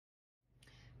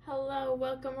Hello,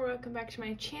 welcome or welcome back to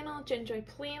my channel,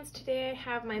 GabriellePlans. Today I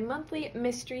have my monthly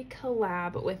mystery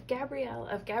collab with Gabrielle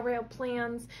of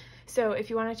GabriellePlans. So if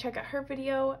you want to check out her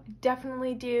video,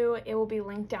 definitely do. It will be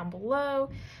linked down below.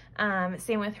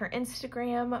 Same with her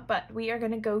Instagram, but we are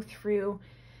going to go through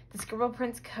the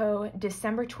GabriellePlans Co.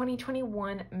 December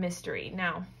 2021 mystery.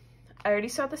 Now, I already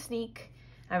saw the sneak.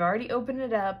 I've already opened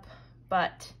it up,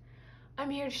 but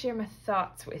I'm here to share my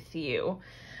thoughts with you.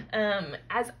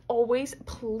 As always,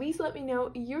 please let me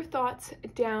know your thoughts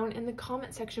down in the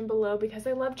comment section below because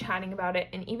I love chatting about it.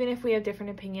 And even if we have different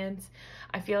opinions,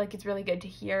 I feel like it's really good to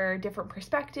hear different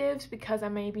perspectives because I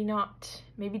maybe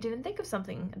didn't think of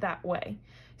something that way.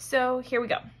 So here we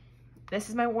go. This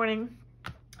is my warning.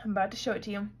 I'm about to show it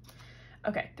to you.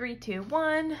 Okay, 3, 2,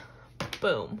 1,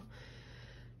 boom.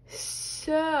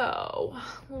 So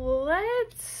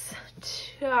let's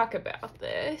talk about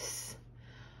this.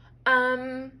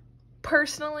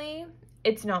 Personally,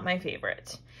 it's not my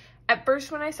favorite. At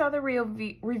first, when I saw the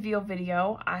reveal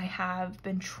video, I have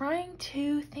been trying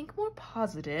to think more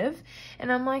positive,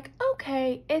 and I'm like,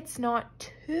 okay, it's not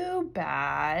too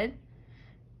bad.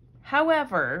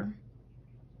 However,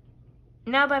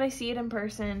 now that I see it in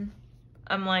person,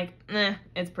 I'm like,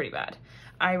 it's pretty bad.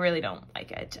 I really don't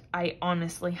like it. I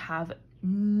honestly have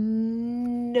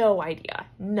no idea,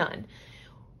 none,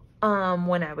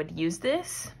 when I would use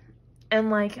this. And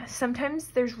like, sometimes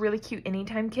there's really cute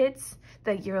anytime kits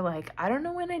that you're like, I don't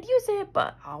know when I'd use it,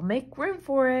 but I'll make room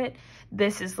for it.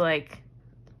 This is like,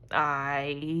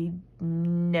 I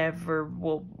never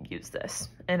will use this,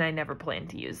 and I never plan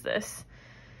to use this.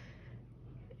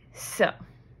 So,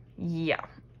 yeah,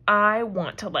 I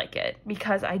want to like it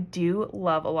because I do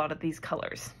love a lot of these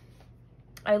colors.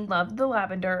 I love the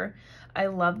lavender. I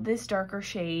love this darker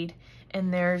shade.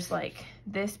 And there's like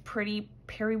this pretty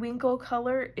periwinkle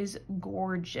color is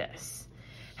gorgeous.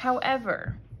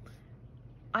 However,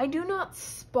 I do not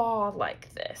spa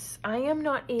like this. I am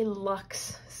not a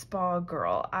luxe spa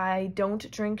girl. I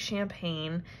don't drink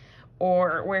champagne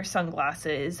or wear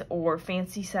sunglasses or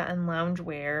fancy satin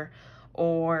loungewear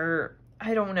or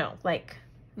I don't know, like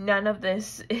none of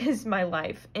this is my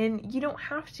life. And you don't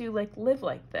have to like live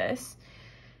like this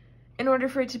in order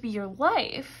for it to be your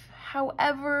life.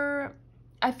 However,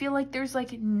 I feel like there's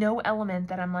like no element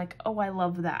that I'm like, oh, I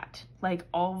love that. Like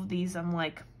all of these, I'm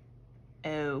like,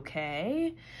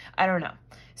 okay, I don't know.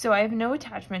 So I have no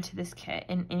attachment to this kit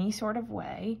in any sort of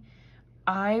way.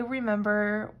 I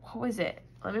remember, what was it?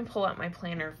 Let me pull out my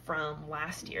planner from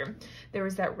last year. There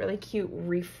was that really cute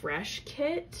refresh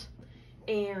kit,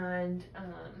 and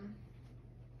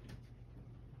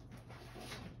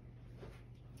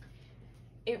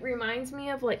it reminds me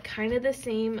of like kind of the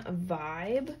same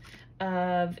vibe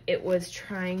of it was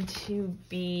trying to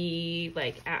be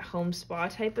like at home spa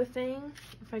type of thing.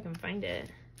 If I can find it.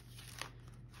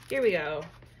 Here we go.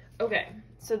 Okay,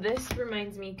 so this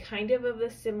reminds me kind of a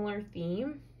similar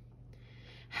theme.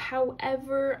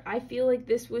 However, I feel like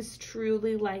this was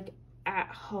truly like at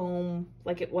home,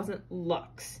 like it wasn't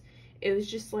luxe. It was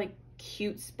just like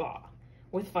cute spa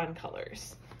with fun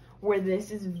colors. Where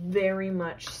this is very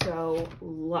much so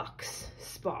luxe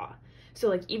spa. So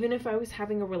like even if I was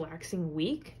having a relaxing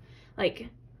week, like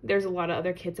there's a lot of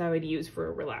other kits I would use for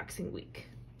a relaxing week.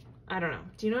 I don't know.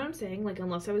 Do you know what I'm saying? Like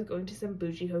unless I was going to some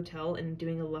bougie hotel and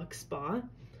doing a luxe spa,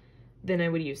 then I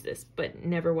would use this, but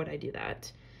never would I do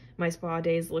that. My spa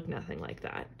days look nothing like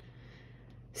that.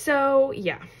 So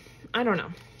yeah, I don't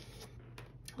know.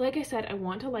 Like I said, I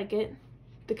want to like it.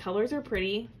 The colors are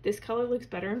pretty. This color looks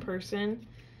better in person.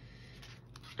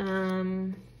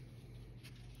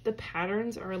 The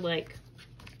patterns are like,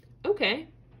 okay.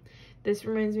 This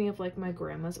reminds me of like my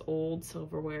grandma's old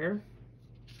silverware.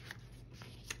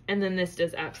 And then this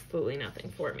does absolutely nothing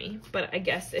for me. But I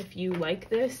guess if you like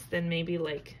this, then maybe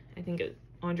like, I think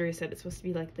Andrea said it's supposed to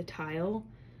be like the tile.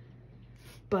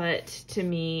 But to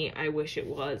me, I wish it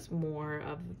was more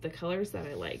of the colors that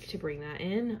I like to bring that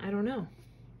in. I don't know.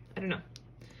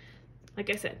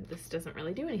 Like I said, this doesn't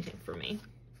really do anything for me.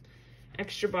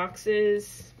 Extra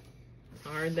boxes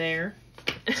are there.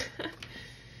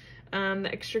 The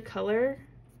extra color,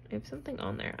 I have something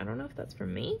on there. I don't know if that's for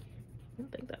me. I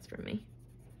don't think that's for me.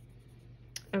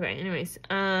 Okay, anyways,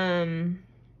 the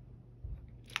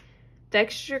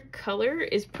extra color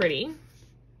is pretty.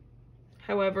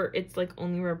 However, it's like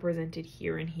only represented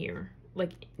here and here,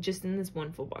 like just in this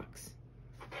one full box.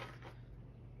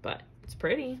 But it's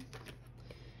pretty.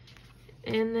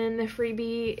 And then the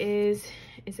freebie is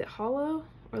it hollow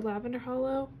or lavender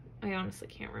hollow? I honestly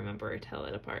can't remember or tell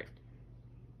it apart.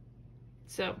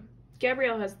 So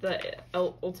Gabrielle has the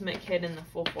ultimate kit in the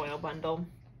full foil bundle.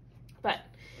 But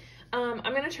I'm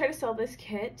going to try to sell this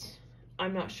kit.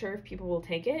 I'm not sure if people will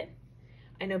take it.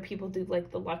 I know people do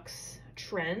like the luxe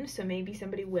trend, so maybe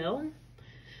somebody will.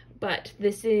 But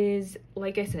this is,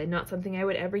 like I said, not something I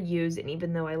would ever use, and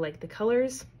even though I like the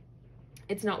colors,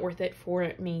 it's not worth it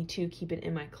for me to keep it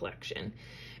in my collection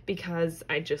because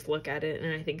I just look at it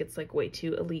and I think it's like way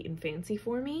too elite and fancy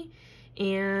for me.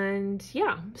 And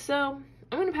yeah, so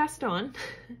I'm gonna pass it on.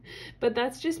 But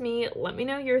that's just me. Let me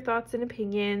know your thoughts and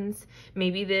opinions.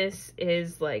 Maybe this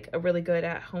is like a really good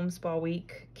at home spa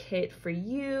week kit for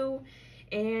you.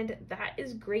 And that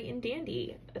is great and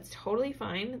dandy. That's totally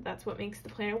fine. That's what makes the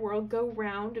planner world go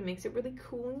round. It makes it really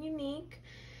cool and unique.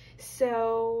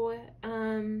 So,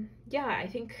 yeah, I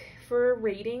think for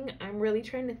rating, I'm really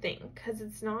trying to think because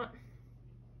it's not,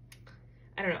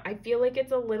 I don't know. I feel like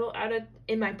it's a little out of,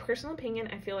 in my personal opinion,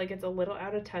 I feel like it's a little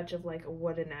out of touch of like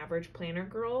what an average planner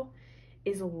girl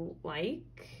is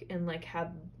like and like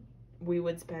how we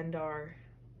would spend our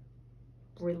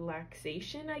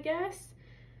relaxation, I guess.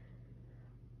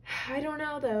 I don't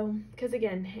know though, because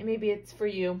again, maybe it's for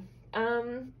you.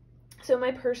 So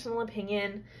my personal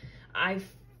opinion, I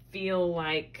feel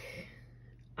like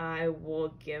I will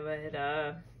give it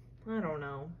a, I don't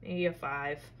know, maybe a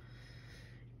 5.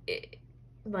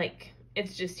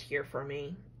 It's just here for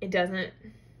me. It doesn't,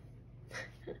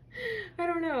 I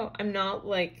don't know. I'm not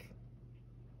like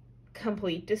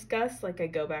complete disgust. Like I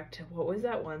go back to, what was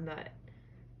that one that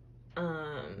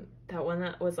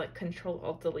was like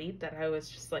Control-Alt-Delete that I was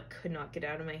just like could not get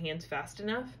out of my hands fast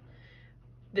enough.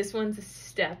 This one's a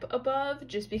step above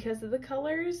just because of the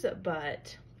colors,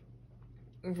 but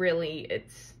really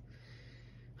it's,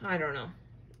 I don't know.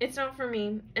 It's not for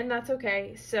me, and that's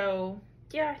okay. So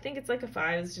yeah, I think it's like a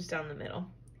 5. It's just down the middle.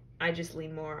 I just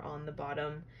lean more on the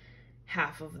bottom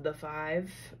half of the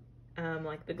 5.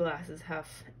 Like the glass is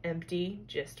half empty,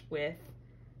 just with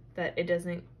that it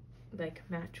doesn't like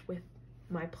match with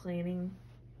my planning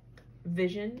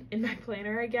vision in my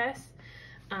planner, I guess.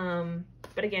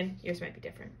 But again, yours might be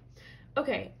different.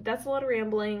 Okay, that's a lot of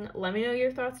rambling. Let me know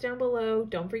your thoughts down below.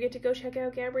 Don't forget to go check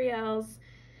out Gabrielle's.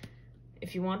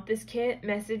 If you want this kit,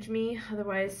 message me.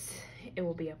 Otherwise, it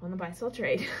will be up on the buy sell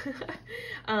trade.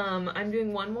 I'm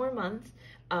doing one more month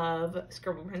of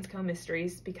Scribble Prints Co.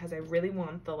 Mysteries because I really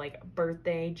want the like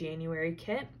birthday January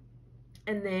kit.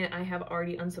 And then I have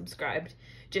already unsubscribed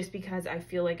just because I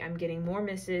feel like I'm getting more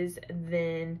misses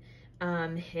than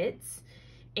hits,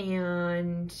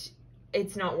 and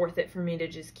it's not worth it for me to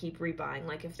just keep rebuying.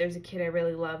 Like if there's a kit I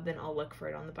really love, then I'll look for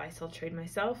it on the buy sell trade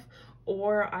myself,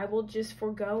 or I will just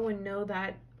forego and know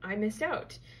that I missed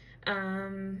out,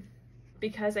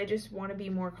 because I just want to be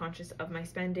more conscious of my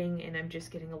spending, and I'm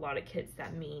just getting a lot of kits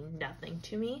that mean nothing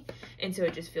to me, and so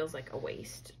it just feels like a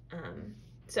waste.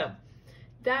 So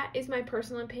that is my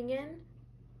personal opinion.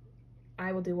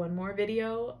 I will do one more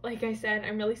video. Like I said,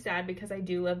 I'm really sad because I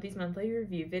do love these monthly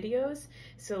review videos.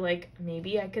 So like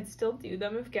maybe I could still do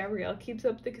them if Gabrielle keeps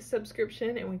up the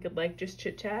subscription and we could like just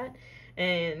chit chat.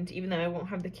 And even though I won't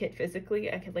have the kit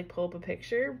physically, I could like pull up a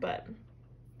picture, but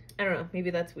I don't know, maybe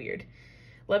that's weird.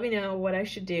 Let me know what I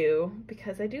should do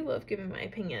because I do love giving my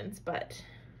opinions, but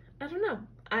I don't know.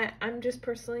 I'm just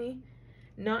personally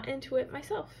not into it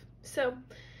myself. So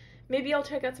maybe I'll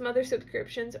check out some other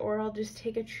subscriptions, or I'll just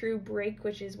take a true break,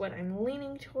 which is what I'm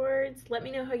leaning towards. Let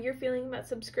me know how you're feeling about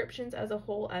subscriptions as a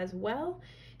whole as well.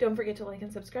 Don't forget to like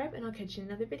and subscribe, and I'll catch you in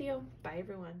another video. Bye,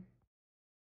 everyone.